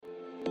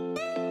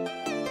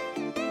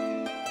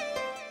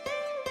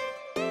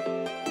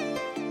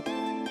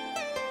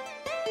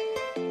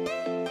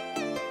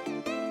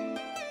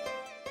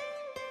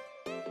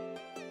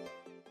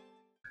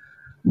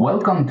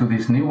Welcome to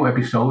this new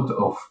episode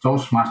of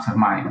Toastmaster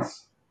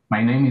Minds.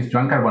 My name is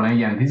Joan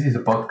Carbonell, and this is a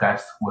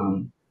podcast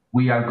where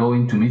we are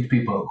going to meet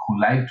people who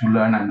like to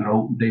learn and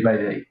grow day by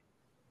day.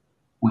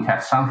 We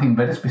have something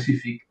very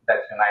specific that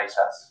unites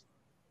us.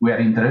 We are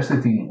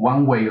interested in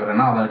one way or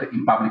another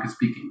in public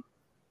speaking,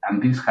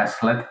 and this has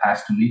led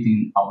us to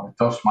meeting our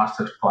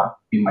Toastmasters Club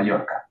in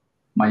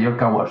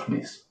Mallorca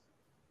Wordsmiths.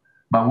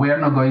 But we are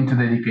not going to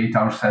dedicate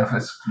ourselves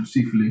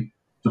exclusively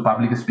to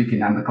public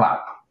speaking and the club.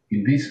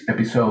 In these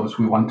episodes,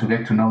 we want to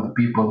get to know the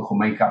people who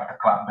make up the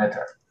club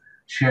better,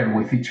 share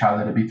with each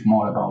other a bit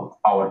more about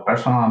our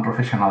personal and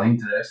professional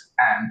interests,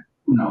 and,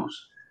 who knows,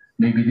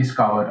 maybe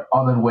discover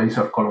other ways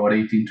of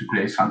collaborating to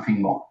create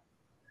something more.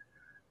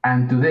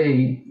 And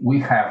today,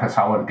 we have as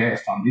our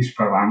guest on this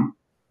program,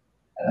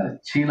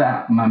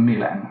 Sheila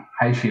MacMillan.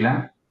 Hi,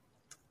 Sheila.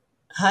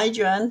 Hi,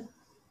 Joan.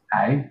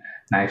 Hi,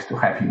 nice to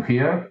have you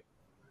here.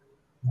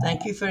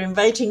 Thank you for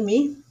inviting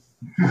me.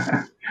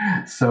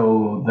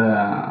 So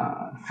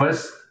the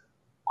first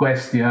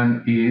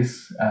question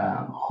is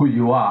who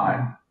you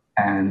are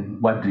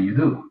and what do you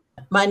do?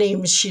 My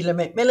name is Sheila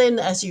MacMillan,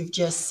 as you've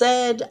just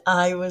said.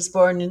 I was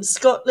born in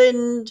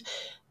Scotland,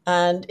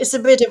 and it's a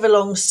bit of a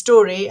long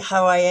story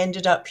how I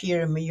ended up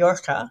here in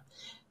Mallorca.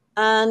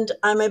 And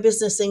I'm a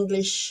business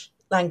English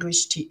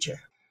language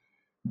teacher.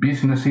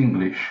 Business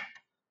English.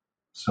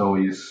 So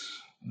is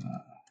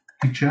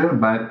teacher,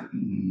 but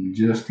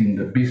just in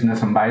the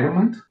business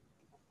environment.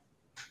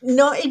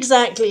 Not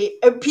exactly.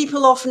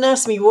 People often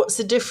ask me what's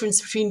the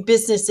difference between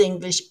business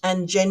English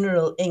and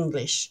general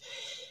English.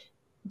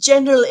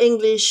 General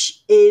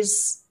English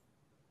is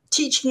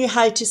teaching you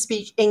how to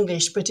speak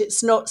English, but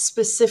it's not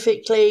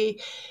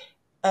specifically,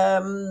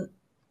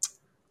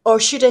 or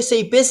should I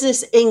say,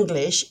 business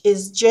English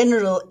is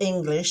general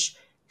English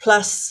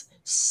plus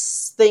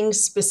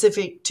things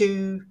specific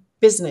to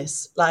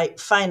business, like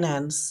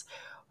finance,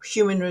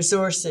 human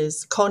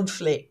resources,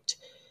 conflict,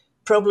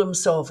 problem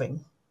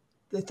solving,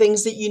 the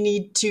things that you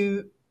need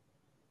to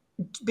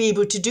be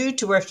able to do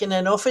to work in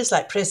an office,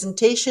 like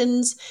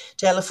presentations,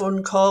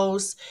 telephone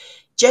calls.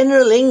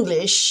 General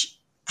English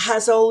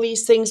has all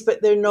these things, but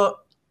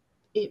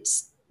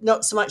it's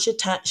not so much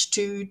attached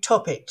to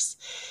topics.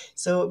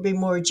 So it'd be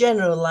more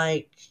general,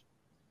 like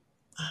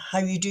how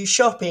you do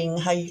shopping,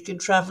 how you can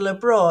travel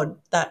abroad,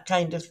 that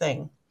kind of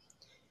thing.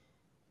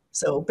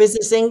 So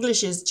business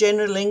English is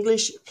general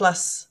English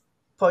plus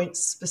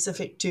points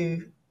specific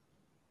to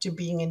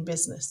being in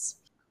business.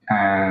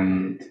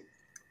 And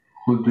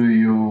who do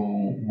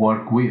you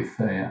work with?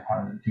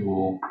 Are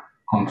you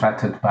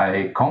contracted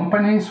by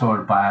companies or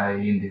by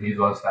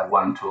individuals that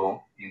want to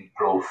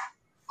improve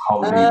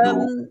how they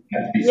do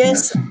that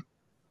Yes, business?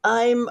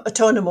 I'm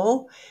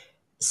autonomo.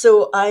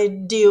 So I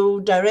deal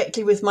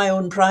directly with my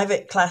own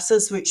private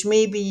classes, which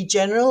may be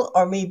general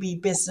or may be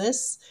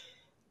business.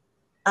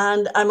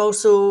 And I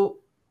also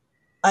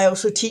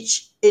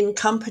teach in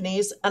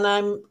companies, and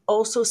I'm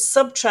also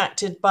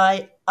subtracted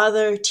by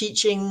other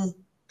teaching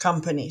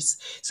companies.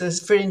 So,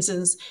 for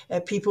instance,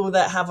 people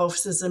that have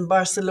offices in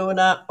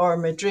Barcelona or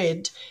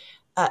Madrid,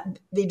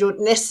 they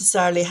don't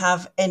necessarily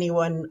have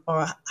anyone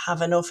or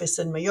have an office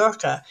in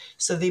Mallorca.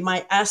 So they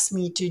might ask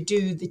me to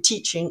do the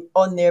teaching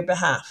on their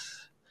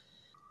behalf.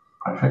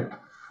 Perfect.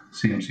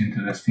 Seems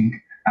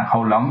interesting. And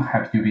how long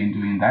have you been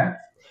doing that?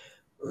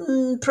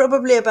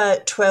 Probably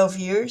about 12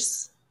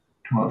 years.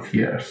 12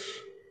 years.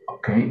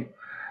 Okay.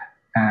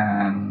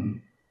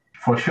 And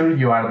for sure,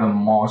 you are the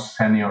most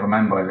senior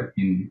member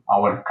in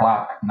our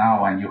club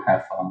now, and you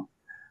have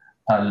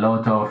a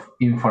lot of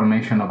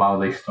information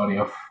about the history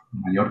of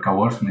Mallorca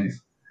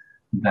Wordsmiths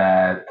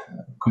that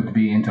could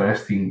be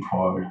interesting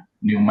for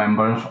new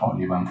members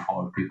or even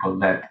for people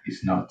that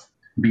is not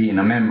being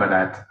a member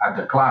at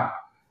the club.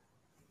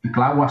 The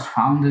club was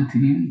founded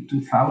in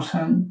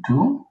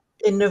 2002.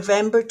 In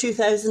November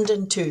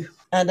 2002,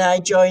 and I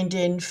joined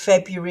in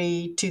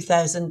February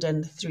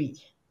 2003.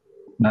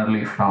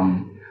 Nearly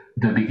from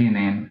the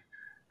beginning.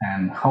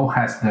 And how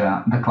has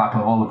the club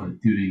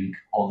evolved during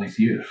all these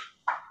years?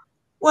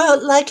 Well,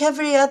 like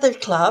every other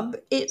club,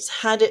 it's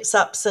had its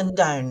ups and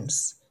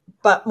downs,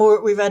 but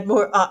we've had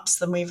more ups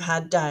than we've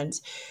had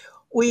downs.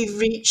 We've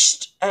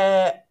reached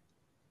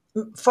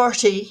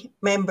 40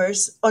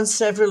 members on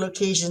several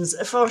occasions.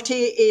 40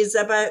 is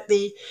about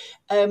the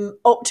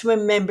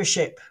optimum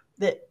membership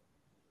that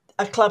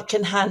a club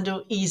can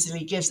handle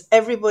easily, gives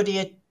everybody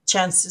a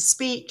chance to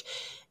speak.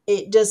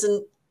 It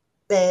doesn't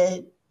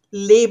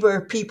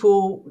labor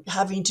people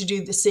having to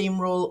do the same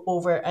role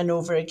over and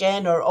over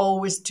again or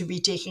always to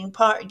be taking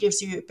part. It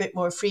gives you a bit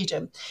more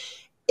freedom.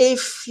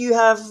 If you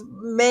have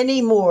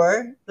many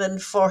more than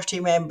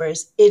 40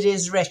 members, it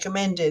is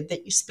recommended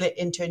that you split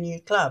into a new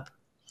club.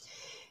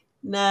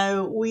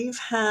 Now,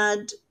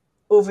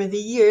 over the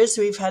years,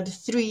 we've had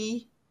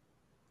 3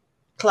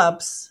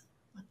 clubs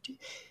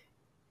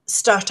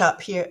start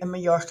up here in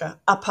Mallorca,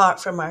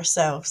 apart from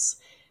ourselves,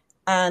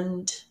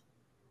 and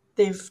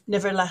they've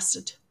never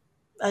lasted.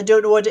 I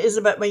don't know what it is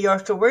about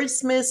Mallorca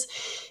Wordsmiths,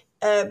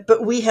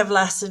 but we have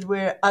lasted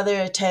where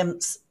other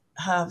attempts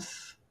have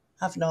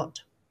not.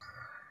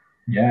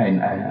 Yeah,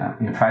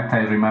 in fact, I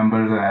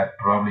remember that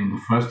probably in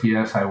the first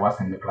years I was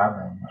in the club,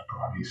 and it was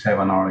probably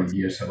 7 or 8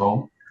 years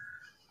ago.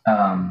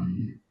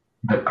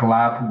 The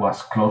club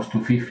was close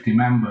to 50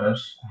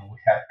 members, and we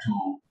had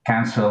to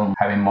cancel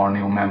having more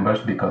new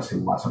members because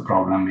it was a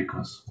problem.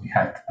 Because we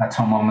had at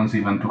some moments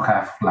even to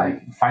have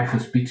like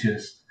 5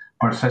 speeches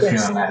per session,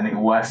 Yes. and it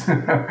was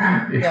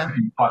Yeah.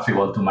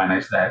 impossible to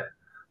manage that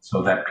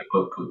so that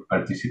people could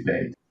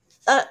participate.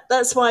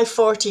 That's why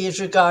 40 is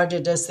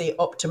regarded as the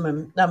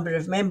optimum number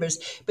of members.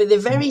 But the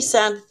very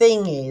sad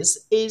thing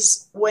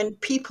is when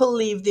people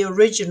leave the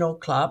original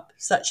club,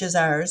 such as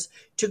ours,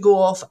 to go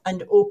off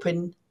and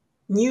open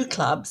new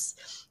clubs,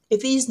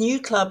 if these new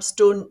clubs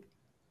don't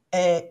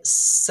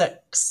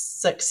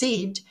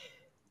succeed,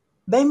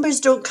 members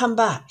don't come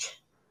back.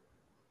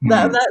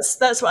 Mm.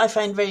 That's what I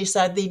find very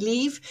sad. They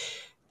leave,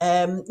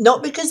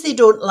 not because they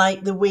don't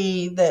like the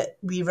way that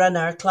we run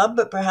our club,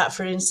 but perhaps,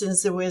 for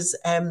instance, there was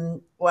a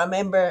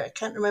member, I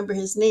can't remember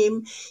his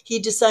name, he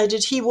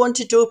decided he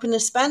wanted to open a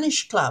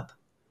Spanish club.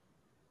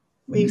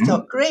 We Mhm.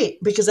 thought,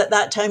 great, because at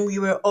that time we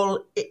were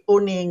all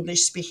only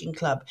English speaking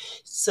club.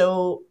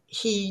 So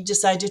he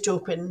decided to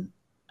open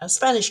a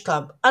Spanish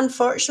club.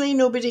 Unfortunately,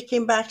 nobody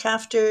came back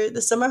after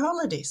the summer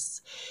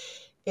holidays.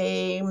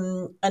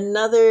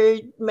 Another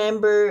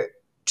member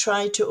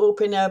tried to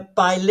open a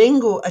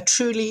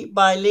truly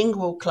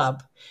bilingual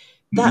club.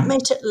 That Mhm.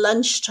 met at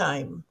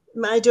lunchtime.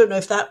 I don't know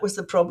if that was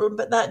the problem,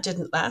 but that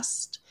didn't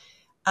last.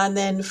 And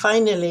then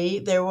finally,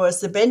 there was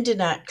the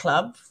Bendinat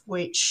Club,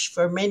 which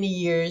for many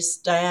years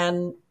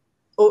Diane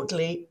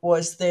Oatley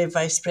was the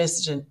vice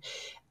president.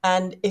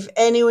 And if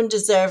anyone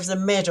deserves a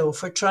medal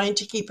for trying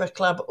to keep a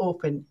club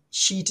open,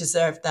 she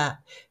deserved that.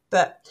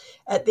 But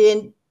at the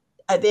end,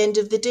 at the end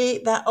of the day,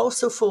 that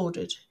also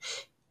folded.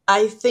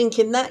 I think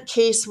in that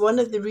case, one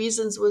of the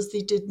reasons was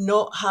they did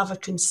not have a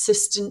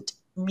consistent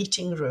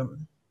meeting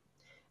room.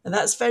 And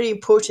that's very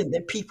important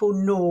that people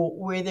know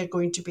where they're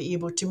going to be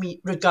able to meet,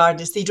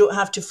 regardless. They don't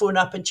have to phone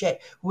up and check,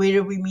 where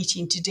are we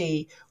meeting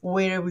today?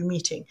 Where are we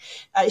meeting?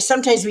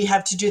 Sometimes we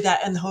have to do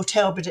that in the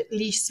hotel, but at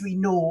least we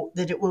know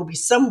that it will be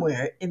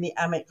somewhere in the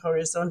Amic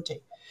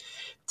Horizonte.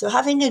 So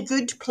having a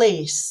good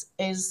place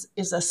is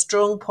a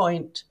strong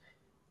point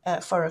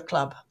for a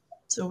club.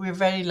 So we're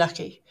very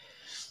lucky.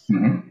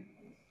 Mhm.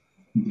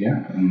 Yeah,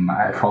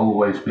 I've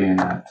always been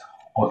at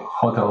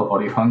Hotel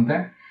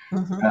Horizonte.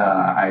 Hmm.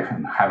 I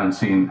haven't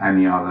seen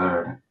any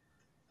other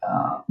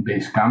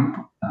base camp,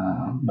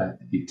 but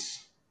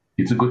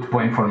it's a good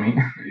point for me.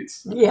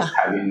 It's Yeah.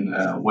 having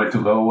where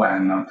to go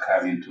and not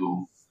having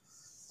to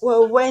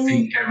Well,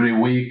 think every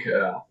week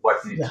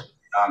what needs yeah, to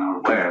be done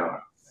or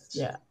where.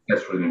 yeah.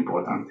 That's really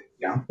important.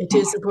 Yeah. It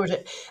is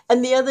important.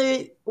 And the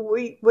other,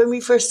 when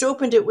we first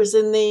opened, it was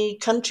in the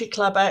country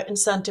club out in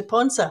Santa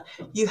Ponsa.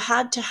 You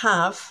had to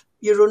have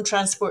your own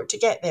transport to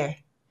get there.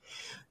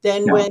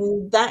 Then, Yeah.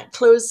 when that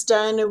closed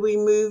down and we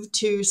moved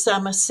to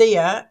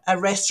Samasea, a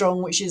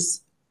restaurant which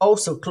is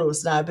also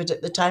closed now, but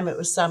at the time it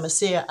was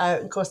Samasea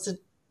out in Costa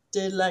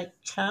de la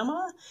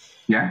Cama.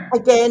 Yeah.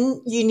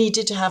 Again, you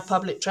needed to have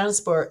public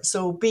transport.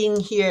 So being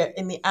here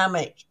in the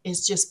AMIC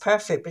is just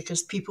perfect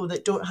because people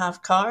that don't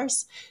have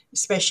cars,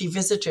 especially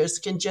visitors,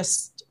 can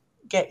just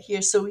get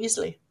here so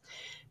easily.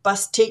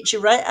 Bus takes you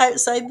right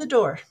outside the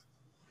door.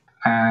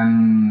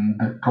 And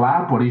the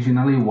club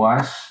originally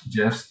was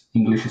just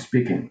English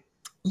speaking.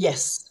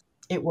 Yes,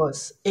 it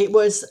was. It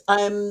was.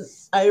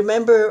 I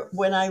remember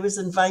when I was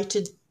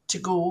invited to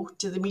go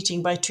to the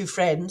meeting by two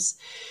friends.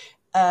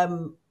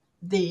 Um,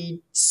 they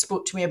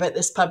spoke to me about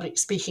this public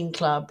speaking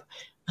club,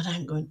 and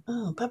I'm going,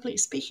 oh, public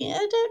speaking. I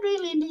don't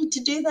really need to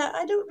do that.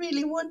 I don't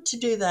really want to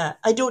do that.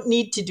 I don't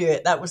need to do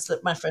it. That was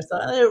my first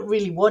thought. I don't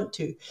really want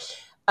to.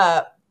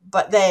 Uh,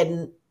 but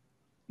then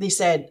they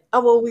said,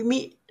 oh well, we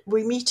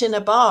meet in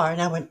a bar,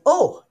 and I went,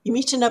 oh, you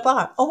meet in a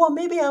bar? Oh well,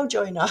 maybe I'll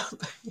join up.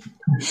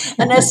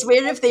 And I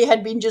swear, if they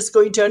had been just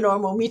going to a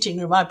normal meeting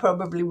room, I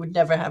probably would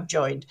never have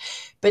joined.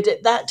 But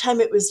at that time,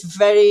 it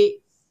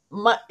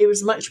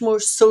was much more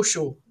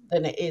social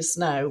than it is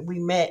now. We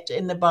met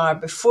in the bar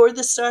before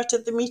the start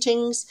of the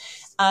meetings,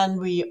 and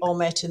we all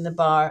met in the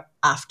bar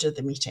after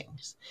the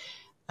meetings.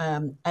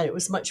 And it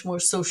was much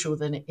more social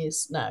than it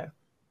is now.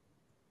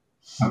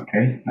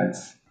 Okay,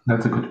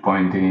 that's a good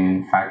point.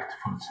 In fact,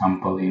 for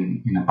example,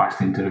 in a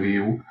past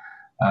interview,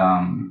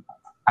 um,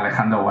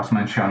 Alejandra was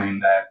mentioning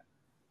that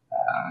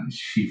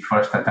she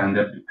first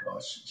attended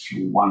because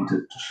she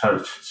wanted to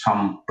search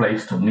some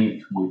place to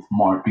meet with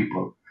more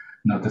people,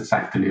 not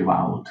exactly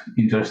about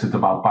interested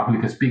about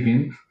public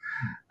speaking.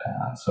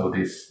 So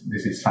this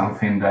is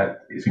something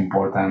that is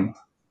important.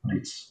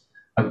 It's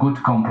a good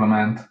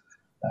complement,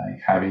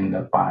 having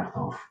the part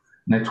of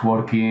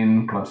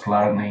networking plus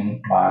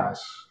learning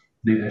plus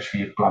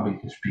leadership, public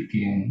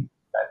speaking.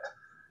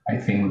 But I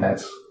think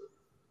that's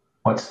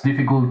what's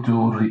difficult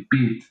to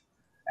repeat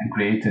and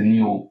create a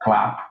new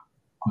club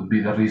could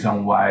be the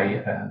reason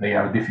why they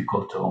are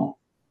difficult to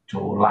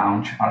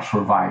launch or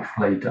survive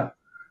later.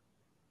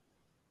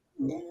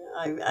 Yeah,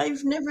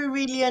 I've never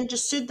really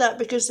understood that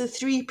because the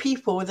three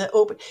people that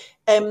open,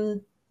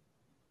 um,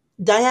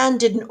 Diane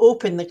didn't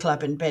open the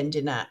club in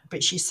Bendinat,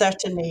 but she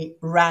certainly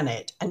ran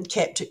it and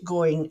kept it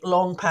going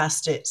long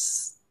past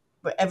its,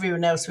 but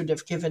everyone else would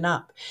have given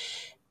up.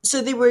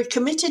 So they were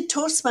committed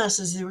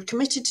Toastmasters. They were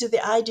committed to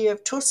the idea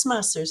of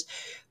Toastmasters.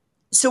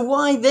 So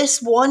why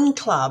this one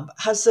club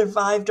has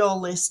survived all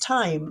this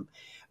time?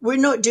 We're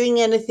not doing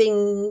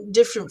anything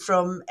different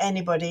from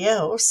anybody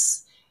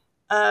else,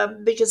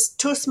 because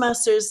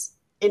Toastmasters,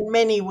 in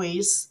many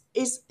ways,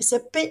 is a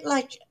bit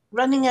like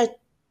running a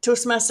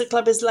Toastmaster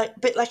club is like a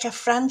bit like a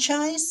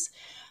franchise.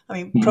 I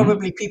mean, Mhm.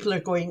 probably people are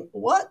going,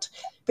 what?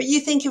 But you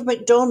think of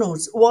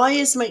McDonald's. Why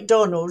is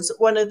McDonald's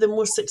one of the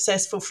most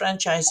successful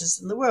franchises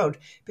in the world?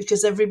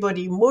 Because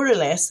everybody more or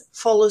less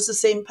follows the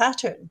same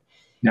pattern,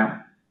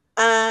 Yeah.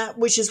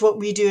 which is what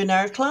we do in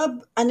our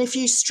club. And if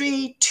you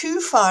stray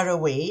too far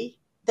away,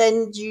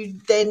 then you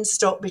then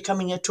stop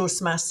becoming a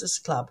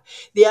Toastmasters club.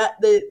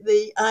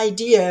 The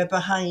idea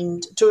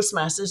behind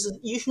Toastmasters is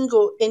you can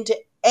go into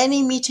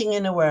any meeting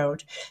in the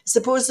world.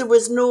 Suppose there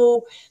was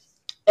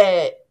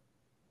uh,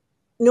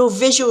 no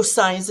visual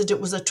signs that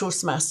it was a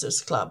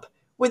Toastmasters club.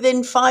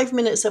 Within 5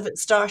 minutes of it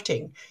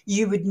starting,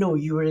 you would know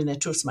you were in a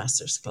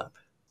Toastmasters club.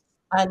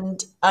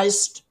 And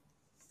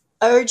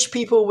urge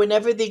people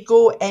whenever they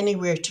go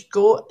anywhere to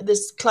go.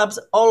 There's clubs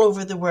all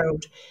over the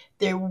world.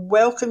 They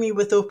welcome you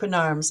with open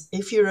arms.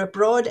 If you're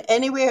abroad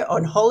anywhere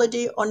on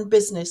holiday, on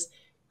business,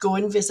 go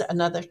and visit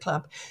another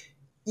club.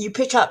 You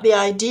pick up the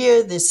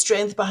idea, the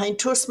strength behind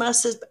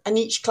Toastmasters, and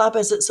each club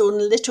has its own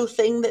little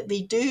thing that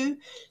they do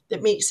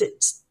that makes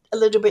it a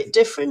little bit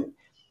different.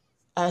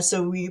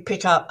 So you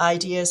pick up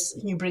ideas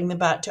and you bring them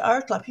back to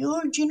our club. You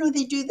go, oh, do you know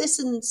they do this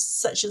in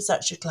such and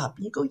such a club?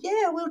 And you go,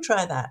 yeah, we'll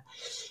try that.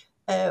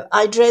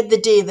 I dread the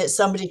day that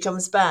somebody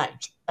comes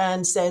back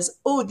and says,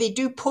 oh, they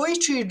do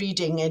poetry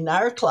reading in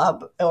our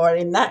club or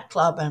in that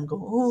club. I'm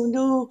going, oh,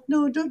 no,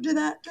 no, don't do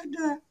that, don't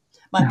do that.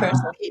 My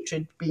personal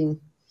hatred being,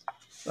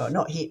 well,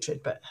 not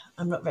hatred, but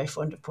I'm not very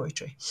fond of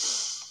poetry.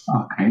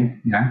 Okay.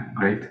 Yeah.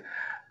 Great.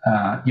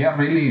 Yeah.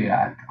 Really,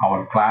 at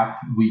our club,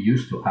 we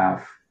used to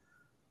have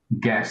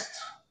guests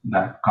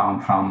that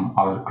come from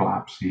other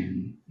clubs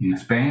in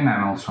Spain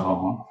and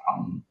also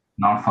from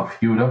north of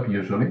Europe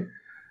usually.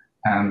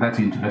 And that's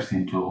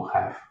interesting to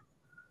have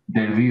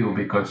their view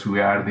because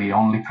we are the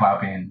only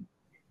club in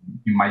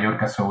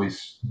Mallorca, so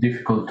it's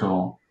difficult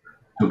to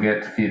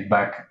get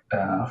feedback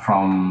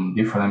from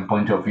different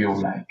point of view,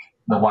 like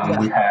the one Yeah,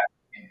 we have.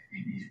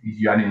 If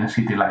you are in a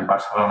city like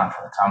Barcelona,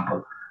 for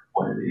example,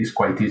 where it's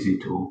quite easy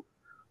to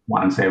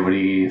once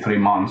every 3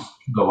 months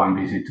go and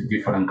visit a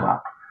different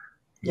club.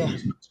 yeah.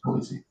 It's not so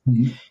easy.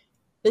 Mhm.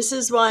 This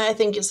is why I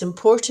think it's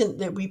important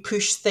that we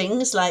push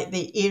things like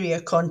the area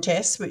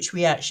contest, which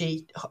we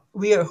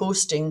are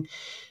hosting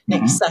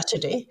next Mhm.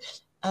 Saturday,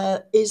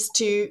 is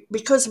to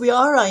because we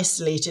are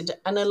isolated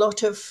and a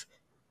lot of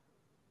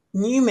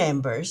new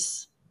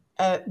members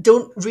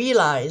don't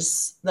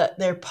realize that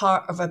they're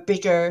part of a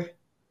bigger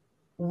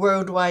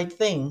worldwide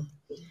thing.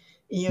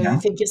 You know, you Yeah.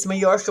 think it's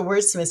Mallorca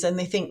Wordsmiths and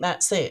they think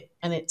that's it,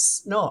 and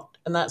it's not.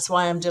 And that's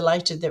why I'm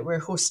delighted that we're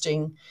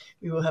hosting.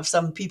 We will have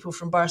some people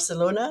from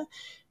Barcelona.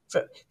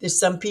 There's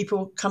some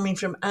people coming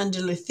from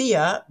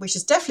Andalusia, which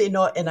is definitely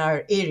not in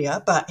our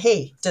area, but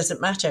hey,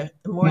 doesn't matter.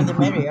 The more the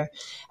merrier.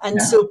 And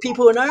Yeah. so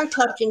people in our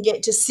club can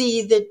get to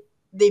see that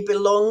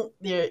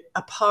they're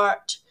a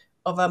part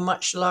of a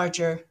much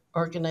larger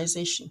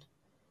organization.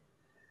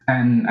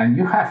 And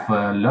you have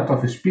a lot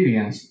of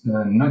experience,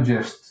 not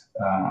just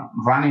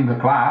running the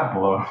club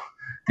or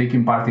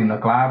taking part in the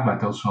club,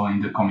 but also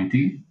in the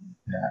committee.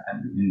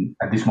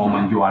 At this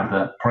moment, you are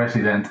the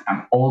president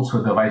and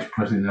also the vice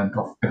president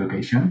of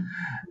education,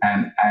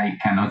 and I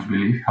cannot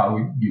believe how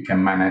you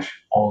can manage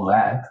all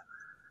that.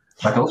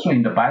 But also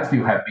in the past,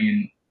 you have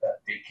been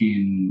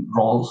taking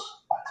roles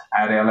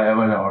at area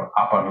level or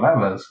upper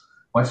levels.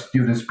 What's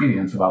your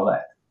experience about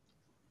that?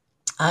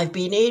 I've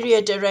been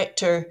area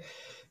director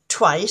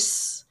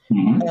twice.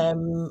 Hmm.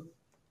 Um,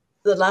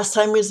 the last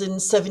time was in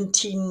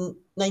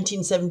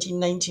 1917,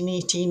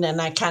 1918, and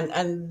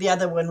and the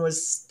other one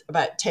was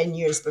about 10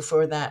 years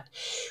before that.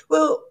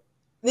 Well,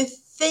 the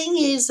thing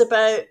is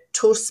about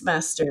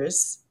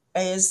Toastmasters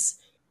is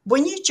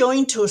when you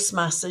join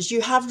Toastmasters,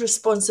 you have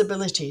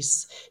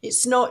responsibilities.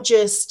 It's not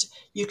just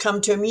you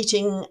come to a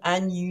meeting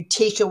and you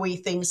take away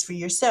things for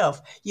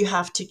yourself. You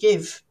have to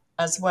give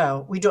as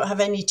well. We don't have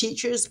any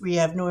teachers, we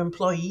have no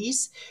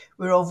employees,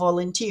 we're all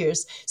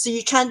volunteers. So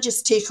you can't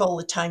just take all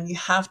the time. You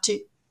have to,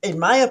 in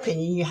my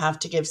opinion, you have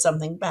to give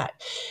something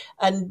back.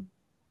 And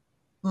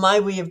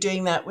my way of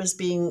doing that was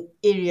being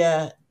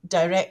area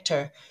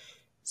director.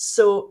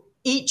 So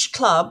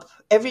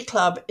every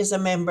club is a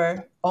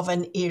member of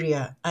an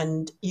area,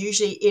 and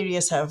usually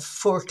areas have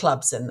 4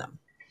 clubs in them.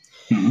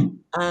 Hmm.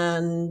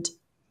 And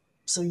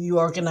so you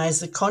organize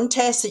the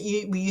contests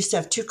we used to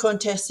have 2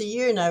 contests a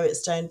year. Now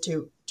it's down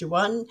to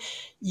one.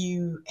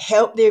 You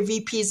help their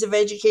VPs of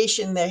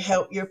education.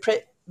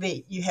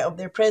 You help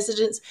their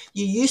presidents.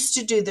 You used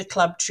to do the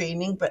club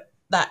training, but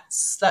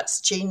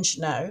that's changed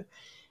now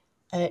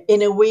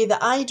in a way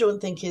that I don't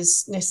think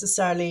is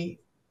necessarily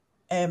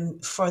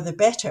for the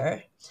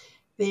better.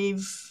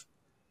 they've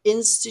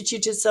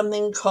instituted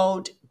something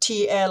called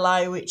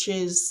TLI, which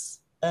is,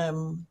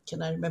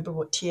 can I remember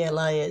what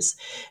TLI is?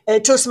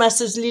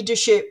 Toastmasters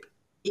Leadership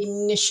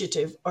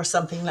Initiative or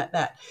something like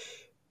that.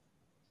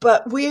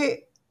 But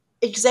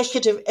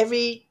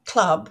every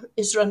club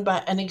is run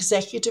by an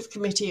executive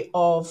committee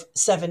of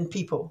 7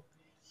 people.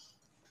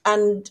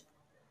 And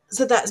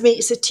so that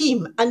makes a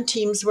team, and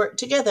teams work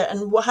together.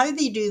 And how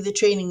they do the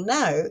training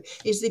now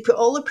is they put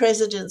all the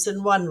presidents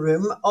in one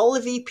room, all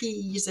the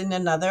VPs in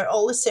another,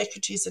 all the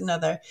secretaries in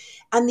another,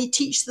 and they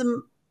teach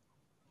them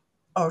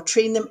or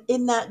train them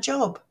in that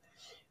job.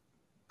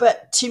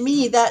 But to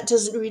me, that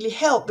doesn't really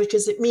help,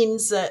 because it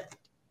means that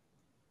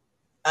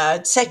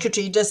a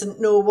secretary doesn't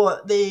know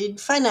what the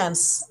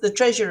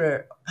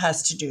treasurer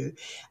has to do.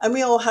 And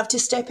we all have to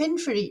step in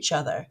for each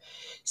other.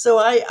 So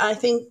I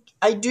think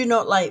I do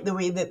not like the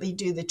way that they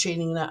do the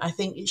training now. I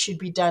think it should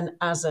be done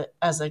as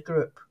a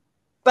group.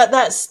 But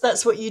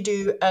that's what you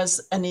do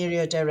as an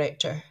area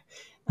director.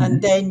 And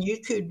Mhm. then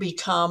you could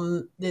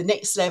become, the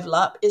next level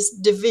up is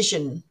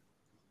division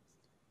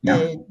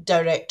Yeah.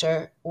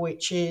 director,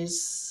 which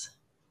is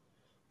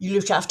you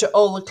look after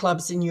all the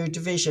clubs in your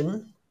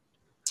division,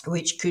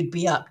 which could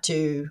be up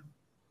to,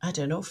 I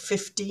don't know,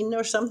 15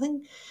 or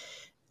something.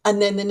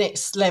 And then the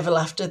next level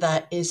after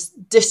that is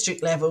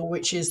district level,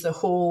 which is the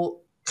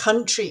whole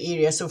country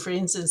area. So, for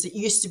instance, it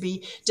used to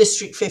be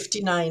District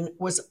 59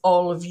 was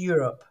all of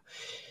Europe.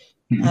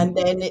 And Mhm.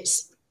 then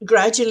it's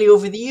gradually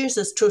over the years,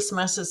 as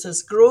Toastmasters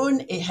has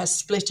grown, it has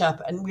split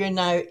up. And we're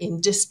now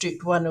in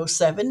District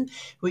 107,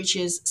 which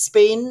is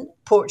Spain,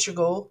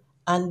 Portugal,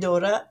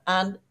 Andorra,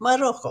 and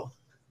Morocco.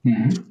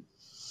 Mhm.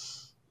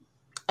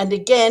 And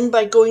again,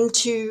 by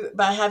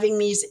having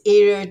these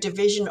area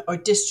division or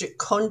district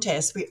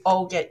contests, we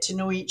all get to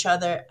know each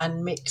other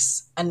and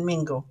mix and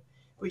mingle,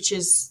 which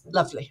is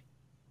lovely.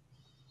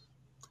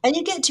 And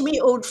you get to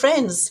meet old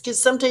friends,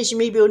 because sometimes you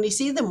maybe only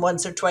see them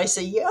once or twice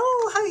a year.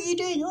 Oh, how are you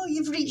doing? Oh,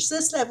 you've reached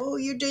this level. Oh,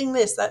 you're doing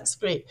this. That's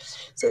great.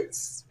 So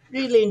it's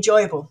really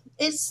enjoyable.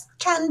 It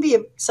can be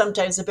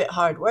sometimes a bit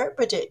hard work,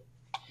 but it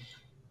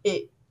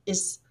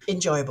is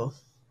enjoyable.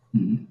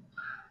 Mhm.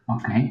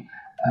 Okay.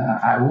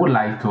 I would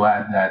like to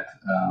add that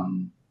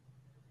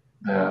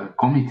the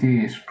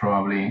committee is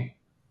probably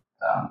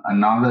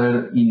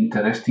another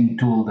interesting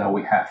tool that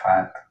we have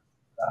at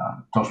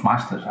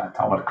Toastmasters at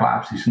our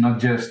clubs. It's not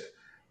just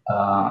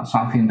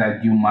something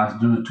that you must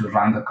do to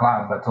run the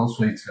club, but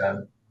also it's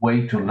a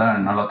way to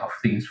learn a lot of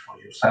things for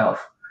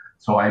yourself.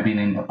 So I've been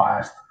in the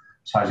past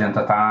sergeant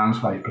at arms,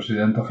 vice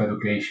president of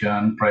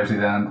education,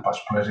 president,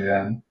 past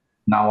president.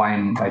 Now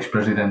I'm vice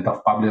president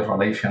of public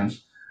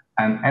relations.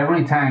 And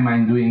every time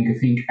I'm doing a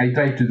thing, I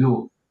try to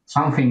do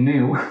something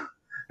new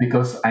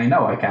because I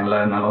know I can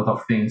learn a lot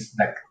of things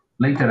that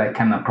later I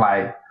can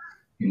apply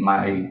in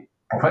my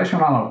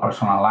professional or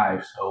personal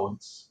life. So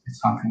it's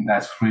something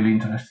that's really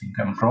interesting.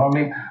 And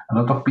probably a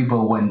lot of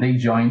people, when they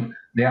join,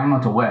 they are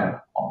not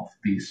aware of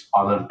these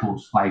other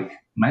tools like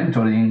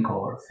mentoring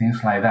or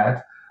things like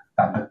that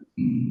that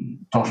the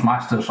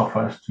Toastmasters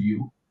offers to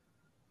you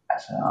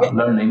as a Yeah.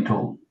 learning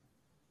tool.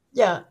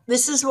 Yeah,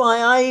 this is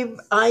why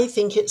I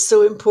think it's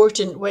so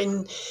important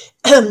when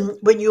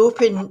when you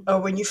open or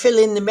when you fill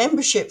in the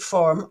membership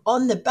form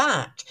on the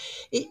back,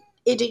 it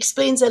it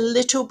explains a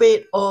little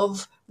bit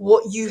of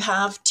what you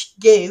have to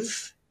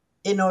give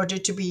in order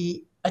to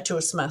be a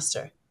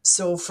Toastmaster.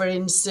 So, for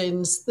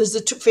instance, there's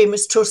a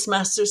famous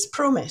Toastmasters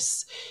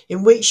promise,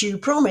 in which you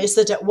promise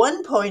that at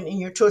one point in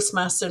your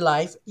Toastmaster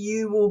life,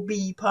 you will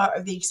be part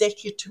of the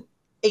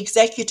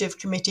executive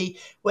committee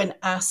when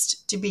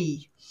asked to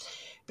be,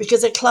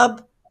 because a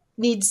club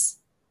needs,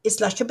 it's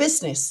like a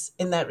business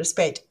in that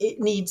respect. It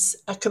needs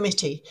a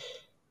committee.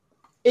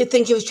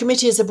 Think of a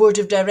committee as a board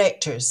of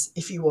directors,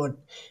 if you want,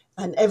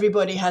 and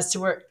everybody has to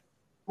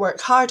work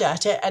hard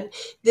at it. And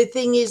the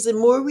thing is, the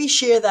more we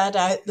share that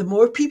out, the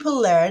more people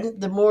learn,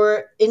 the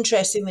more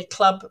interesting the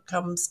club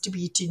comes to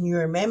be to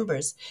newer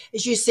members.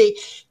 As you say,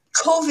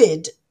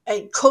 COVID,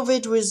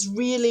 COVID was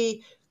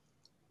really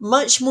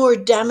much more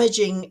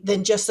damaging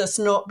than just us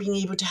not being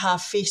able to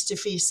have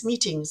face-to-face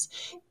meetings.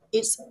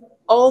 It's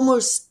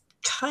almost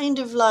kind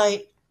of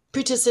like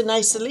put us in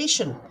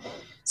isolation.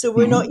 So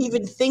we're not Mhm.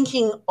 even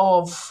thinking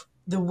of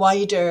the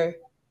wider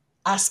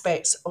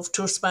aspects of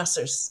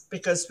Toastmasters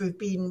because we've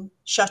been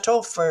shut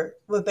off for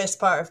the best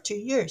part of 2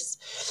 years.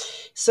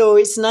 So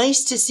it's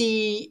nice to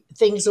see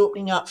things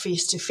opening up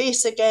face to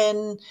face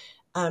again,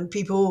 and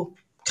people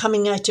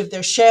coming out of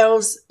their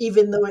shells,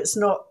 even though it's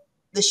not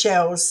the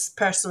shells,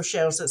 personal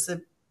shells, it's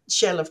the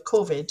shell of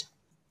COVID.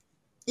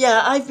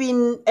 Yeah, I've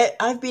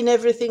been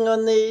everything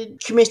on the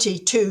committee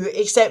too,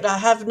 except I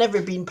have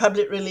never been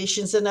public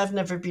relations and I've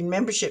never been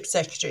membership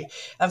secretary.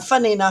 And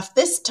funny enough,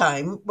 this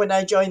time when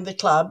I joined the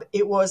club,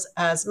 it was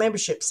as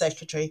membership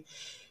secretary.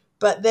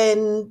 But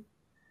then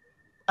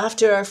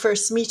after our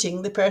first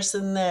meeting, the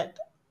person that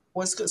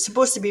was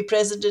supposed to be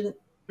president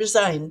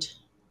resigned,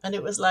 and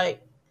it was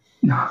like,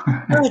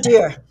 oh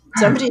dear,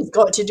 somebody's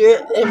got to do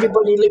it.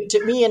 Everybody looked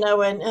at me and I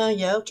went, oh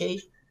yeah,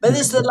 okay. But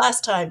this is the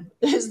last time.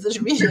 This is the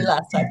really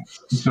last time.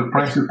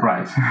 Surprise,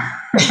 surprise.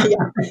 Yeah,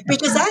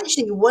 because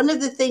actually one of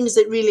the things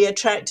that really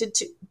attracted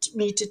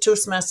me to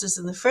Toastmasters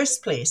in the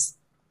first place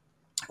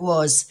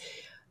was,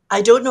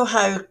 I don't know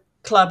how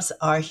clubs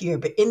are here,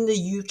 but in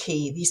the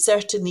UK, they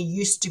certainly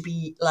used to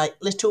be like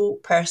little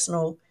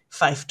personal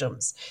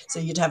fiefdoms. So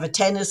you'd have a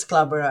tennis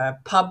club or a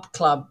pub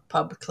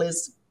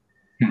quiz,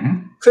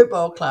 Mhm.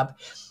 football club.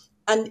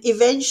 And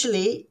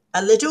eventually,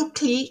 a little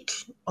clique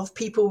of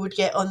people would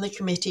get on the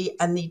committee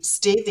and they'd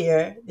stay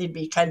there. They'd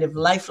be kind of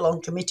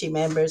lifelong committee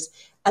members,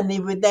 and they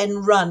would then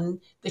run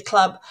the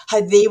club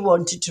how they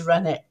wanted to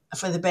run it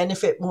for the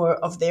benefit more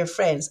of their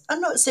friends.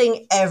 I'm not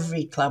saying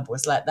every club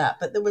was like that,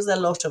 but there was a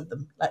lot of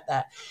them like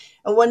that.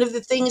 And one of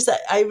the things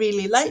that I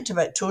really liked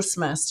about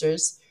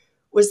Toastmasters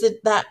was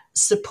that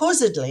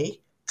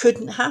supposedly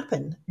couldn't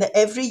happen, that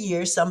every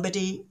year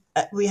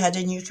we had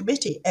a new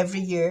committee. Every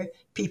year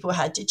people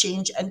had to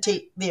change and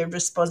take their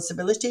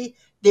responsibility,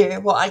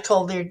 what I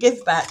call their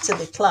give back to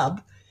the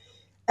club.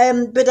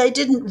 But I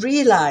didn't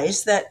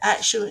realize that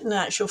in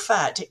actual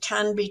fact, it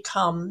can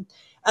become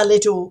a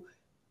little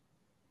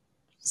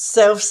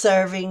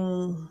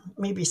self-serving.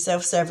 Maybe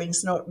self-serving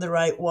is not the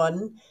right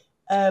one,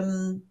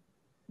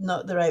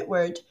 not the right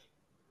word,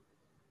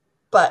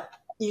 but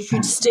you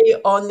could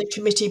stay on the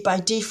committee by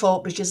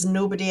default because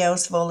nobody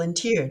else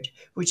volunteered,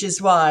 which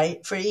is why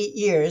for 8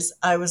 years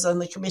I was on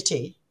the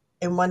committee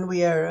in one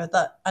way or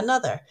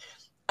another.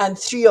 And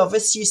three of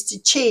us used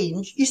to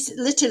change,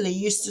 literally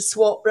used to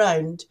swap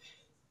round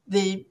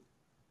the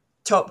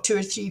top two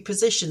or three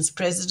positions,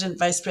 president,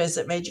 vice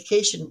president of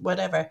education,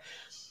 whatever.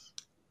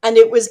 And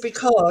it was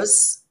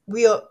because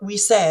we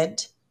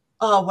said,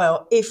 oh,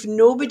 well, if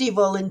nobody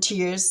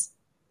volunteers,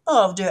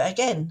 I'll do it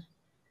again.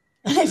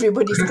 And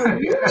everybody's going,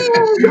 yeah,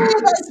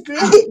 that's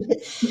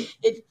great.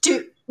 It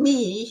took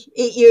me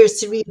 8 years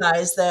to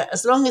realize that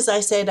as long as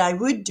I said I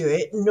would do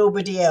it,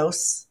 nobody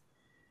else,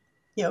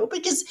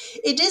 because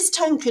it is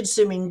time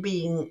consuming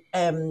being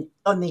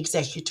on the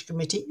executive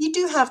committee. You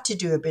do have to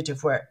do a bit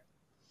of work. Yeah.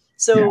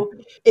 So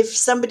if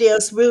somebody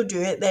else will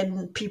do it,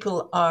 then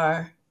people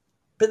are,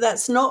 but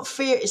that's not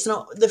fair. It's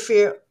not the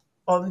fair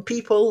on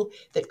people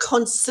that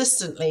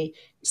consistently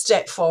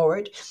step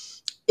forward.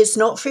 It's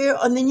not fair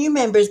on the new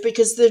members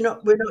because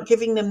we're not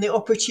giving them the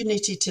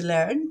opportunity to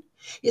learn.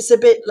 It's a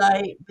bit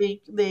like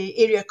the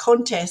area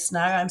contest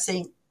now. I'm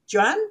saying,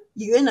 Joanne,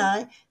 you and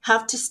I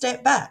have to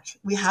step back.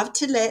 We have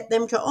to let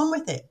them get on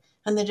with it.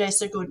 And the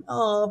rest are going,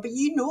 oh, but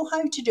you know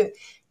how to do it.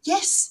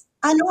 Yes,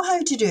 I know how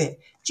to do it.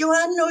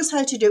 Joanne knows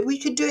how to do it. We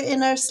could do it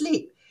in our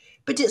sleep.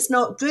 But it's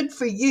not good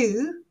for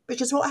you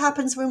because what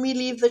happens when we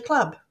leave the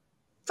club?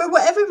 For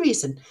whatever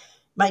reason.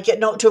 Might get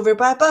knocked over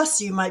by a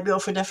bus. You might be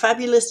offered a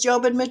fabulous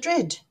job in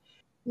Madrid.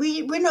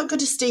 We're not going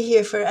to stay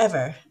here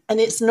forever, and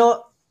it's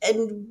not,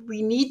 and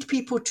we need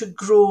people to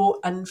grow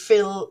and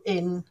fill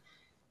in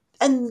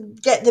and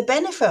get the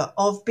benefit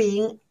of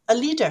being a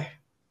leader.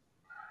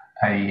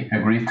 I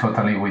agree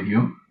totally with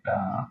you.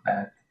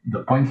 That the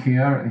point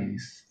here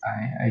is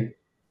I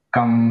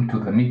come to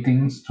the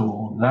meetings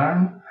to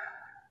learn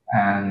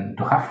and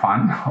to have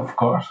fun, of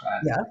course,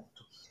 and Yeah,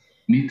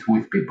 meet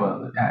with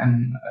people.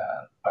 And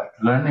but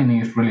learning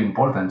is really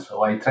important.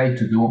 So I try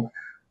to do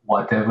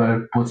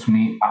whatever puts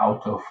me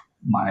out of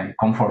my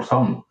comfort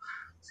zone.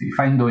 So if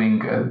I'm doing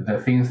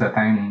the things that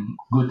I'm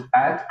good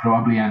at,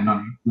 probably I'm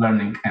not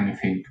learning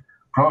anything.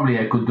 Probably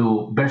I could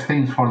do best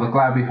things for the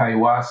club if I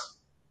was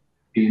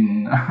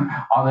in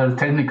other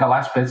technical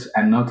aspects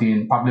and not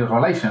in public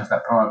relations.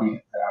 That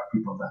probably there are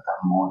people that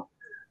are more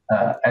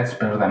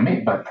expert than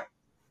me, but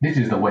this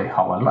is the way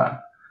how I learn,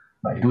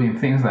 by doing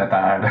things that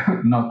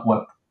are not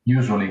what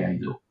usually I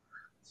do.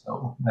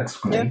 So that's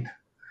yeah, great.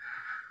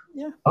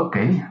 yeah.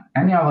 Okay.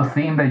 Any other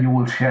thing that you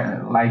would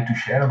like to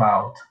share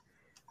about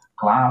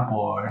club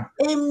or?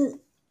 Um,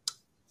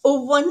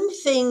 one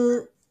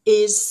thing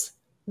is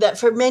that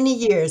for many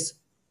years,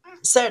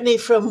 certainly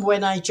from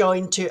when I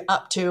joined to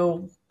up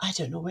to, I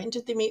don't know, when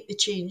did they make the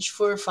change?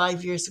 4 or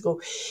 5 years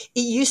ago.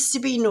 It used to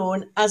be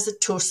known as the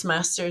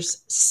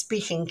Toastmasters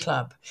Speaking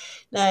Club.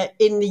 Now,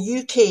 in the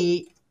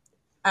UK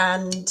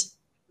and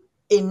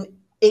in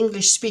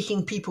English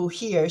speaking people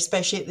here,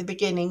 especially at the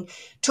beginning,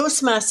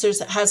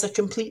 Toastmasters has a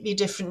completely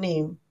different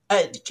name,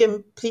 a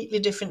completely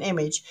different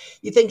image.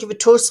 You think of a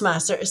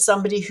Toastmaster as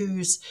somebody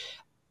who's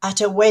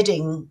at a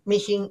wedding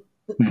making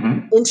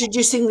Mhm.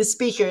 introducing the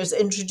speakers,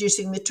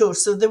 introducing the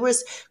toast. So there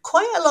was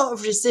quite a lot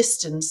of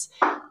resistance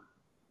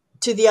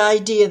to the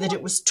idea that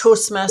it was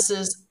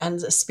Toastmasters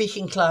and a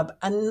speaking club.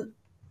 And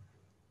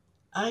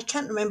I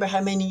can't remember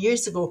how many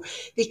years ago,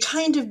 they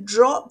kind of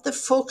dropped the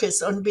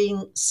focus on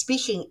being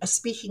a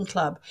speaking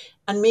club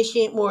and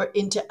making it more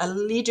into a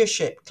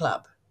leadership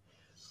club.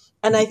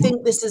 And I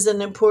think this is an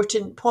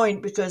important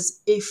point because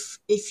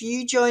if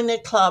you join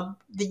a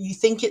club that you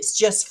think it's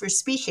just for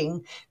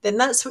speaking, then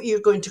that's what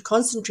you're going to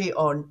concentrate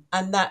on.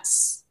 And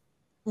that's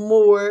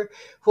more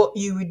what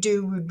you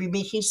would be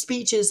making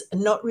speeches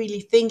and not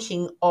really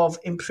thinking of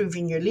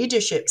improving your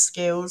leadership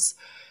skills.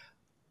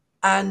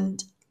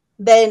 And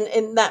then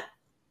in that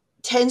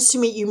tends to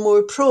make you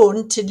more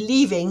prone to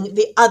leaving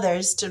the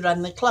others to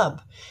run the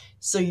club.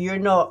 So you're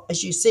not,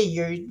 as you say,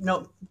 you're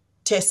not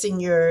testing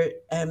your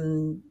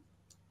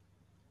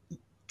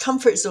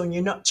comfort zone.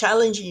 You're not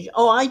challenging.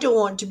 Oh, I don't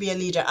want to be a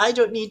leader. I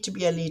don't need to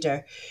be a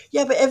leader.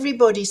 Yeah, but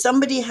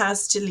somebody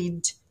has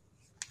to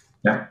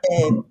Yeah.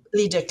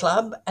 lead a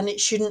club, and it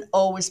shouldn't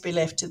always be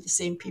left to the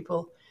same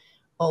people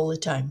all the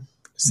time.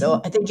 Mhm.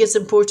 So I think it's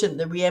important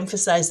that we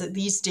emphasize that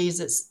these days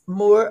it's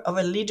more of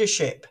a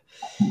leadership.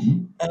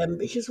 Mhm.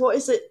 Because what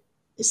is it?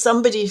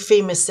 Somebody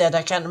famous said,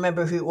 I can't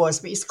remember who it was,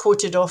 but he's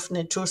quoted often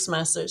in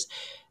Toastmasters.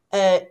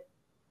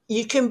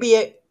 You can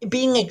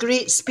being a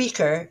great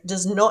speaker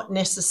does not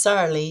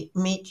necessarily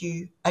make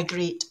you a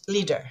great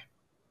leader.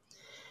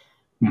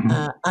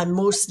 Mhm. And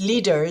most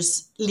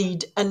leaders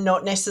lead, and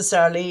not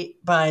necessarily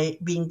by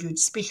being good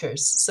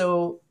speakers.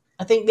 So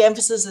I think the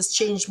emphasis has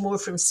changed more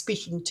from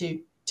speaking to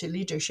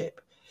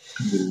leadership.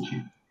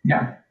 Leadership.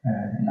 Yeah,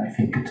 and I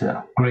think it's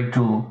a great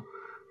tool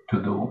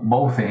to do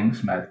both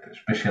things, but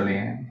especially,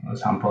 for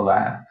example,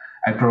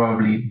 I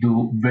probably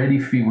do very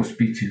few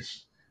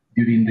speeches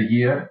during the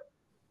year,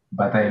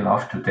 but I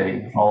love to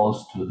take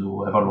roles to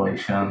do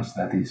evaluations.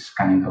 That is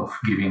kind of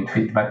giving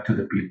feedback to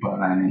the people,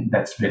 and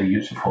that's very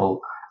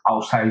useful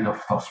outside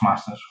of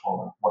Toastmasters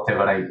for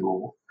whatever I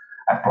do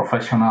at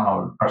professional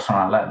or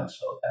personal level.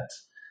 So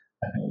that's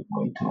a great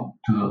way to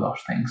do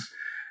those things.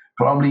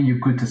 Probably you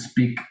could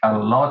speak a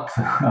lot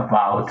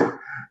about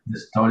the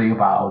story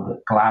about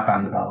the club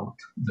and about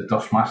the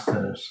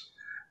Toastmasters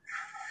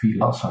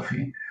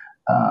philosophy.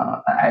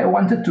 I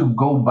wanted to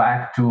go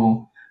back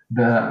to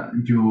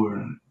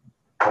your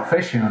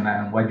profession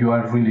and what you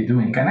are really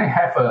doing. And I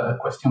have a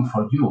question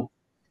for you.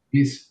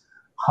 Is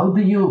how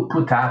do you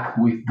put up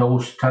with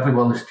those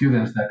terrible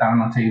students that are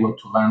not able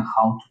to learn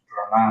how to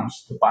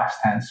pronounce the past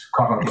tense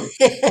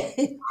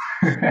correctly?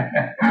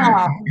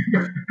 Ah,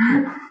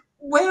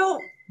 well,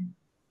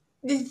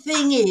 the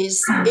thing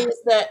is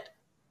that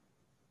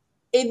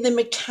in the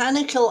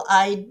mechanical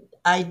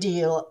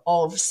ideal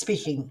of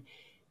speaking,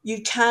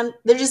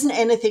 there isn't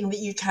anything that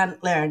you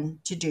can't learn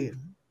to do.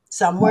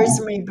 Some words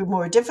may be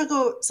more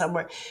difficult,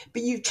 but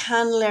you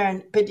can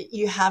learn, but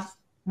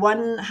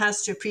one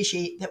has to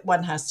appreciate that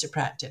one has to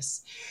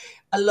practice.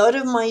 A lot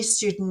of my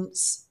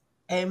students,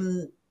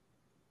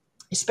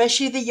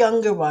 especially the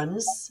younger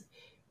ones,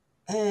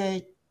 uh,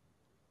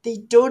 they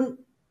don't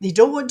they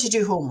don't want to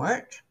do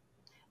homework.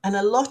 And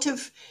a lot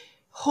of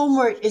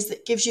homework is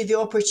that gives you the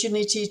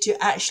opportunity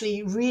to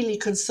actually really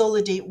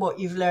consolidate what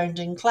you've learned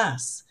in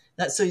class.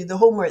 That's so the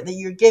homework that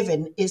you're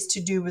given is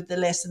to do with the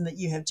lesson that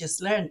you have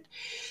just learned.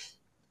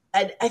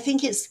 And I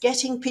think it's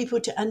getting people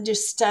to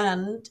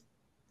understand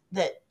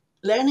that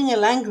learning a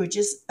language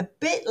is a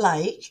bit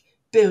like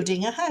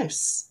building a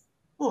house.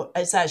 Well,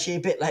 it's actually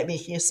a bit like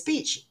making a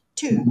speech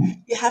too.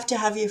 Mhm. You have to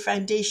have your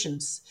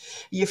foundations.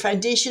 Your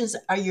foundations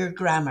are your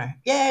grammar.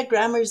 Yeah,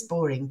 grammar is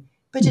boring,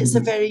 but it's a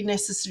Mhm. very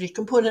necessary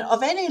component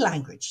of any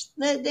language,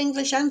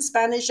 English and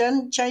Spanish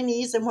and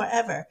Chinese and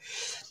whatever.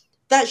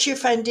 That's your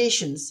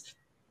foundations.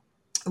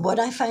 What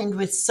I find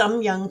with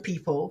some young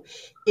people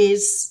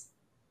is,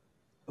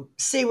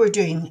 say we're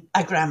doing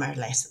a grammar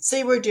lesson,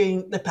 say we're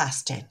doing the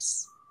past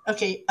tense.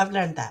 Okay, I've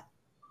learned that.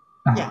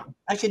 Yeah, Uh-huh.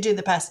 I could do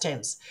the past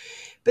tense.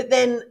 But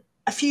then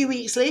a few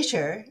weeks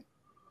later,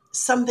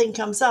 something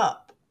comes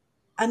up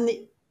and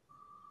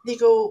they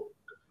go,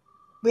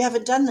 we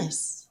haven't done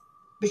this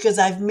because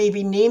I've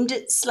maybe named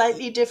it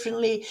slightly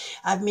differently.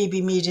 I've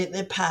maybe made it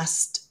the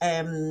past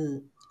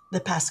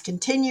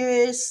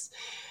continuous.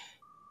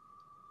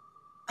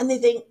 And they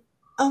think,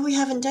 oh, we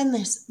haven't done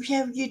this.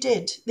 Yeah, you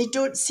did. They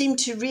don't seem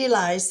to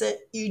realize that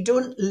you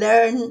don't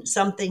learn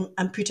something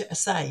and put it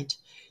aside.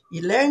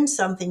 You learn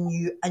something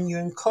new and you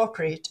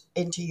incorporate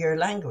into your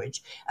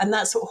language. And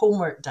that's what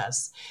homework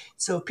does.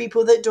 So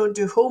people that don't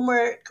do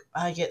homework,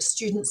 I get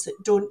students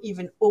that don't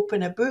even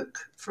open a book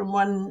from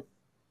one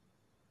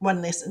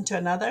lesson to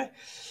another.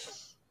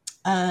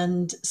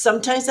 And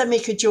sometimes I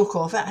make a joke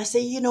of it. I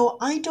say,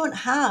 I don't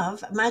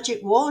have a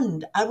magic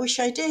wand. I wish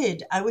I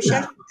did. I wish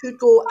I could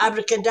go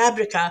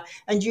abracadabra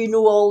and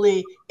all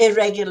the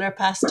irregular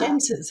past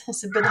tenses. I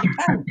said, but I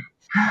can't.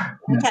 I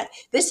Yeah. can't.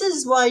 This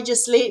is why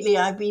just lately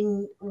I've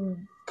been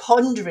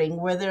pondering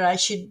whether I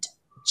should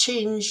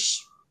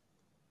change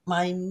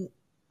my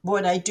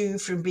what I do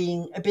from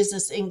being a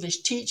business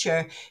English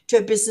teacher to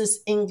a business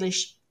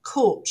English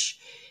coach.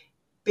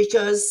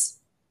 Because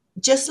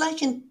just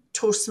like in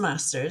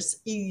Toastmasters,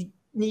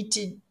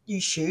 you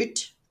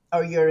should,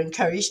 or you're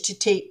encouraged to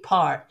take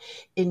part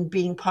in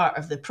being part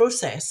of the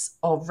process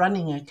of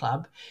running a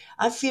club.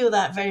 I feel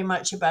that very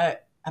much about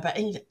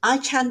English. I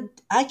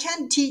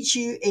can't teach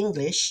you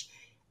English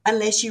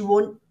unless you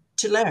want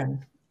to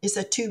learn. It's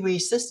a two-way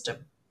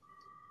system.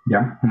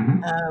 Yeah.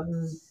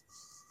 Mhm.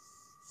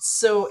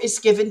 So it's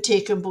give and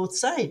take on both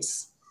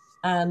sides.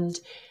 And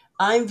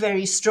I'm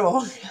very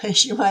strong,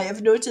 as you might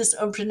have noticed,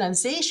 on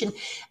pronunciation.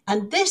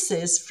 And this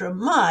is from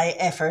my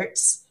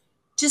efforts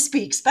to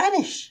speak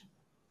Spanish.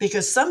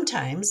 Because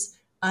sometimes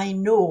I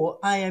know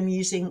I am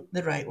using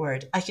the right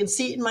word. I can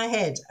see it in my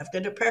head. I've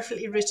got it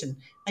perfectly written.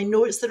 I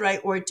know it's the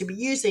right word to be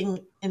using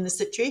in the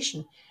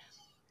situation.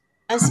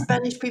 And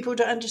Spanish people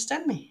don't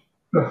understand me.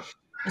 And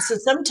so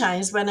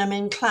sometimes when I'm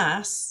in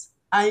class,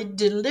 I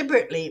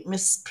deliberately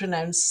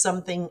mispronounce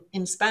something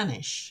in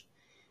Spanish.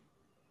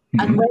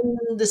 And Mhm.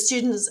 when the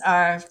students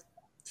are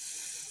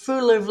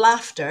full of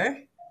laughter,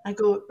 I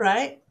go,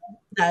 right,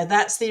 now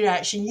that's the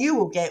reaction you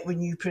will get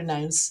when you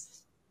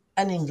pronounce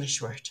an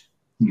English word.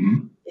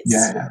 Mhm. It's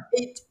Yeah,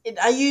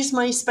 I use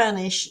my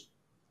Spanish,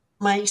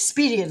 my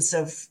experience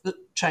of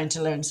trying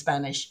to learn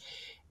Spanish,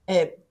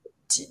 uh,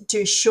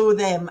 to show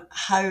them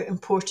how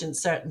important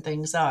certain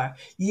things are.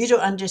 You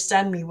don't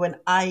understand me when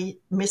I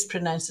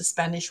mispronounce a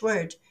Spanish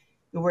word.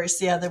 It works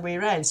the other way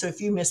around. So if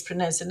you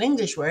mispronounce an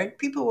English word,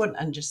 people won't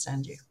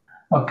understand you.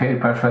 okay,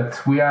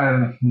 perfect. We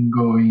are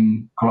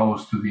going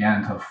close to the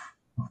end of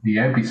the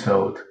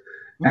episode.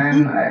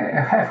 And Mhm.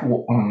 I have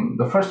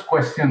the first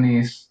question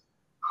is,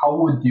 how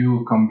would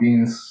you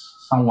convince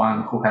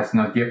someone who has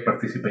not yet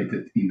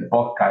participated in the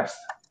podcast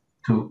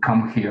to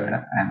come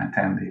here and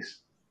attend this?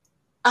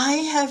 I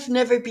have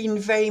never been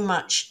very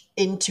much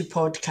into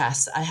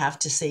podcasts, I have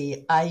to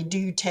say. I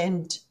do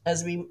tend,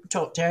 as we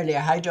talked earlier,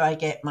 how do I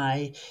get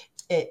my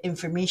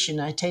information?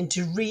 I tend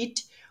to read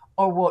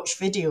or watch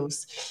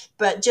videos.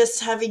 But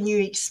just having you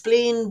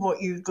explain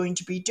what you're going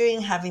to be doing,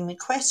 having the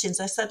questions,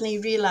 I suddenly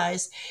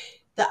realized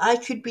that I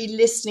could be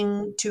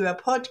listening to a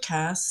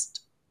podcast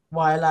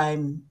while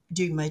I'm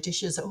doing my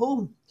dishes at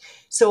home.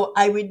 So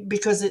I would,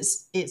 because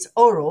it's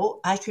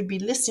oral, I could be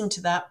listening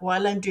to that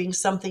while I'm doing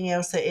something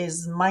else that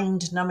is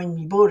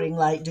mind-numbingly boring,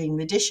 like doing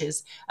the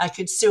dishes. I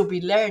could still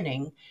be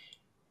learning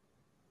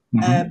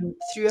Mhm.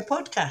 through a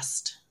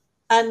podcast.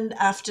 And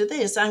after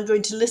this, I'm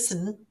going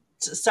to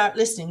start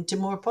listening to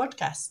more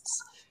podcasts.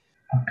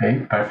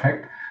 Okay,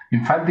 perfect.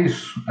 In fact, this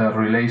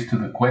relates to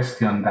the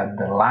question that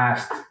the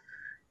last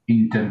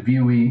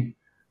interviewee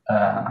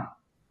uh,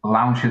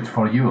 launched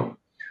for you.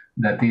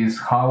 That is,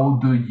 how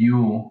do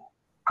you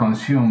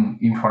consume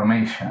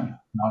information,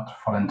 not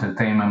for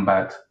entertainment,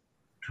 but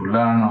to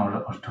learn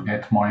or to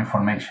get more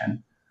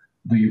information?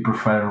 Do you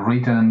prefer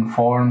written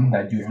form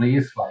that you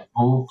read, like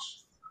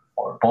books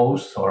or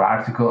posts or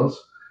articles,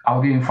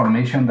 audio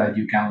information that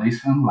you can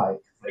listen, like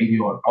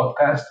radio or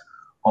podcast,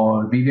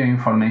 or video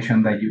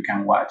information that you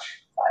can watch,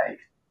 like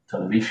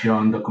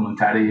television,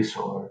 documentaries,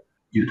 or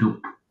YouTube?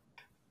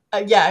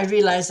 Yeah, I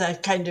realize I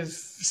kind of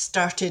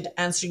started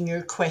answering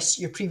your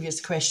previous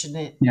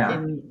question Yeah.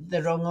 in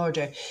the wrong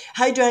order.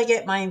 How do I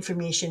get my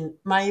information?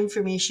 My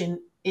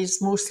information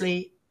is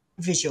mostly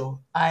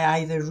visual. I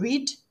either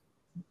read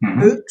Hmm.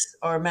 books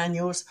or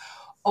manuals,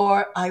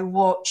 or I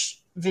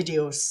watch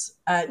videos.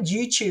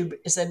 YouTube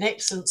is an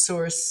excellent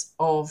source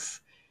of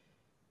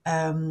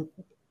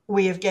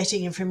way of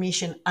getting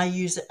information. I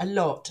use it a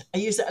lot. I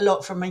use it a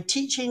lot for my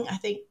teaching, I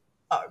think,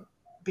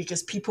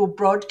 because people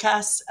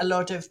broadcast a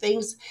lot of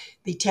things.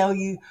 They tell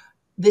you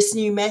this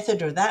new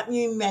method or that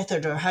new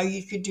method or how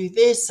you could do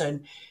this.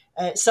 And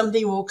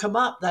something will come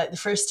up. Like the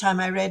first time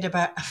I read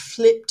about a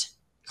flipped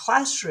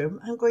classroom,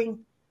 I'm going,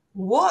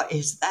 what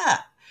is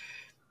that?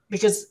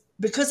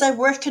 Because I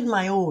work in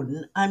my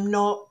own, I'm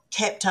not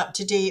kept up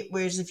to date.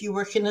 Whereas if you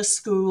work in a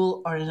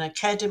school or an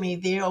academy,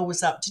 they're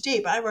always up to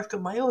date. But I work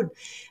on my own,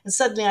 and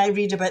suddenly I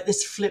read about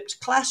this flipped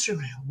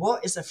classroom.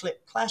 What is a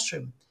flipped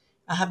classroom?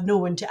 I have no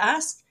one to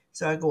ask,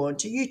 so I go on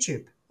to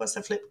YouTube. What's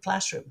a flipped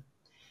classroom?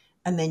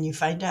 And then you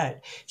find out.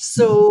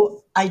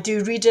 So I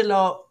do read a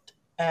lot.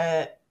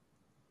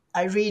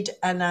 I read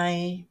and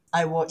I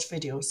watch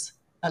videos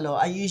a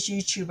lot. I use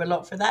YouTube a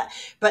lot for that.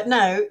 But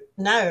now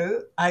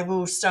I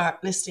will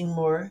start listening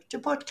more to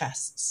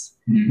podcasts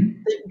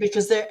Hmm.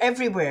 because they're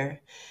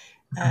everywhere.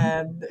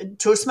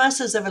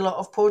 Toastmasters have a lot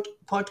of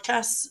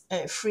podcasts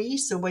free,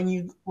 so when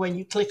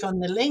you click on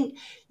the link,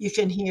 you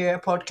can hear a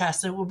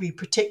podcast that will be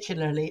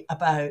particularly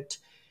about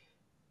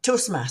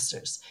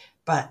Toastmasters.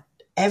 But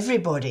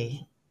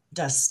everybody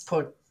does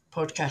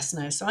podcasts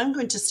now, so I'm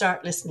going to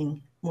start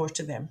listening more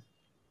to them.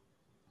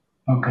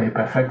 Okay,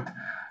 perfect.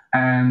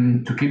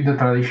 And to keep the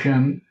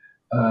tradition,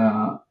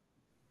 uh,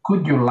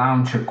 could you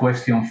launch a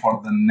question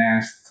for the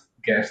next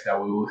guest that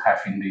we will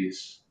have in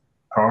this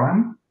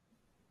program?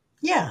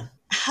 Yeah.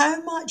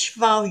 How much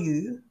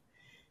value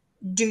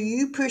do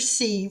you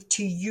perceive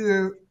to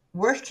your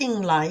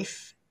working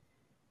life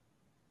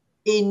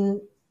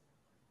in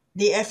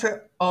the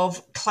effort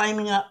of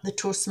climbing up the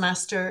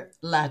Toastmaster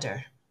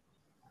ladder?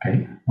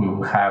 Okay, we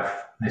will have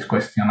this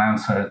question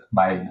answered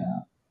by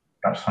the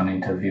person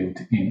interviewed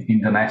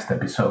in the next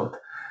episode.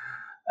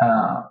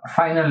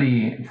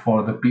 Finally,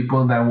 for the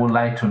people that would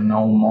like to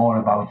know more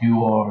about you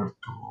or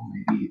to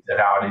maybe that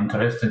are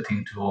interested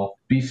into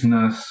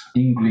business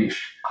English,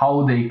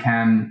 how they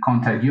can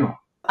contact you.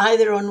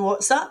 Either on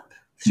WhatsApp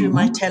through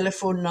my Hmm.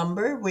 telephone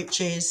number,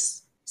 which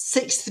is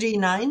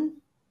 639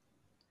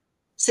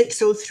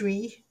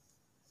 603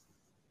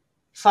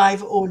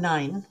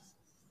 509,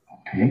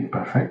 Okay,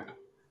 perfect.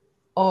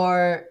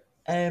 or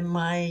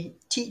my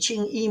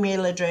teaching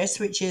email address,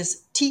 which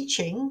is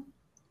teaching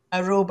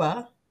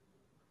arroba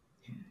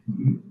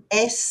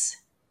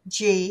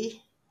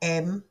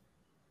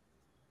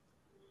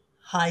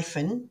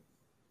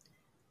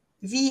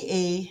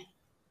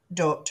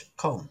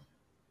sjm-va.com.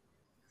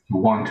 You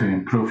want to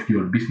improve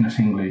your business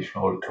English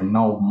or to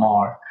know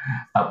more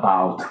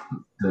about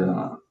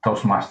the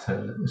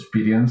Toastmaster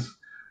experience,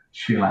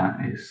 Sheila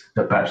is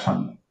the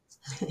person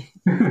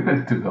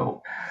to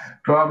go.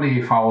 Probably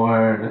if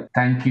our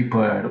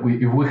timekeeper,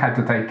 if we had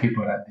a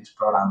timekeeper at this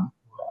program,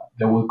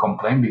 they will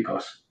complain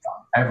because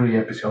every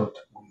episode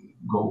we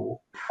go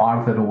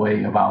farther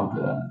away about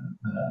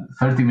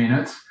 30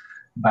 minutes.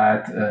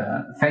 But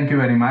thank you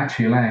very much,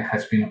 Sheila. It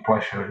has been a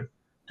pleasure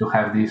to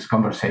have this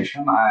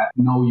conversation. I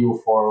know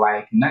you for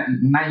like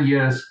 9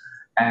 years,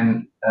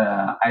 and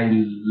I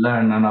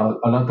learned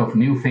a lot of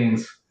new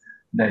things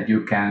that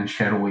you can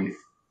share with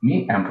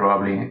me, and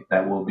probably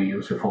that will be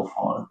useful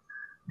for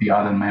the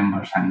other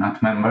members and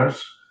not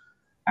members.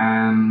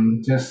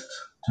 And just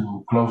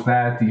to close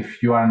that,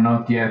 if you are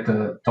not yet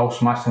a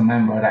Toastmaster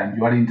member and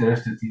you are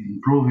interested in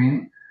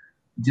improving,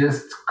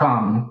 just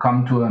come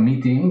to a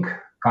meeting,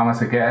 come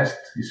as a guest.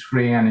 It's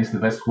free and it's the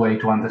best way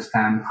to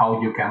understand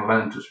how you can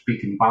learn to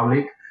speak in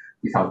public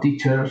without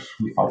teachers,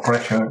 without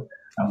pressure,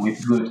 and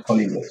with good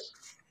colleagues.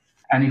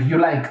 And if you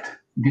liked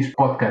this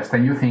podcast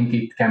and you think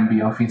it can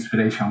be of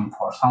inspiration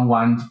for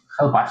someone,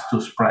 help us to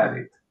spread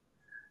it.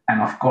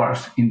 And of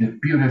course, in the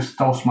purest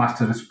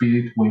Toastmaster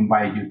spirit, we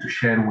invite you to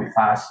share with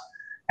us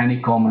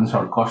any comments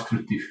or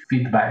constructive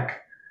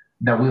feedback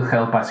that will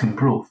help us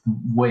improve the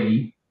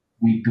way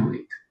we do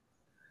it.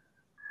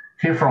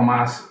 Hear from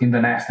us in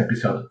the next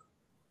episode.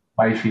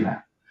 Bye,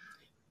 Sheila.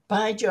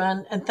 Bye,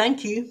 Joanne, and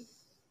thank you.